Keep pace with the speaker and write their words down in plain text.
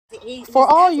For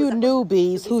all you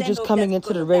newbies who just coming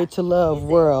into the Ready to Love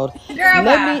world,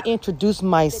 let me introduce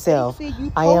myself.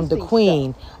 I am the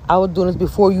queen. I was doing this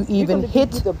before you even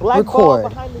hit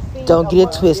record. Don't get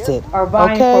it twisted. Are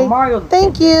vying for Okay? Mario's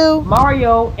Thank attention. you.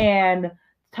 Mario and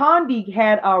Tondi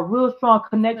had a real strong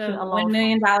connection along $1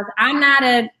 million. I'm not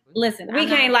a listen. We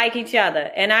can't like each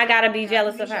other, and I gotta be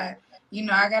jealous of her. You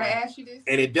know, I gotta ask you this.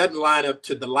 And it doesn't line up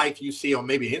to the life you see on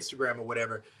maybe Instagram or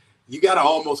whatever. You got to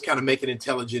almost kind of make an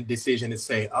intelligent decision and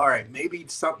say, all right, maybe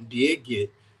something did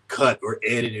get cut or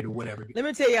edited or whatever. Let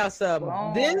me tell y'all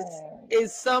something. This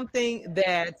is something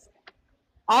that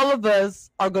all of us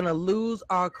are going to lose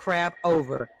our crap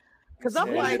over. Because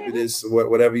I'm like, this,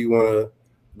 whatever you want to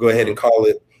go ahead and call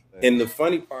it. And the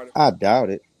funny part, I doubt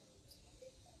it.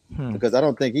 Because I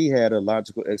don't think he had a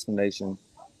logical explanation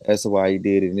as to why he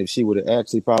did it. And if she would have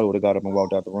actually probably would have got up and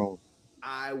walked out the room.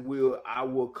 I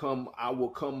will come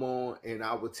on and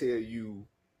I will tell you,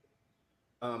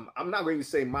 I'm not going to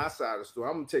say my side of the story.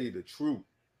 I'm going to tell you the truth.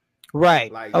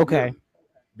 Right. Like, okay. Really,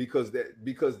 because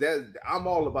that I'm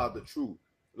all about the truth.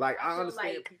 Like, I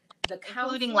understand.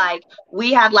 Including like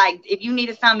we had like if you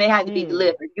needed something, it had to be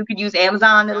delivered. You could use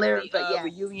Amazon delivery, but yeah.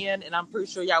 Reunion, and I'm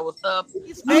pretty sure y'all was up.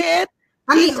 He's fed.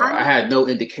 I had no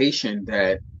indication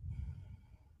that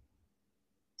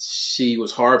she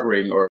was harboring or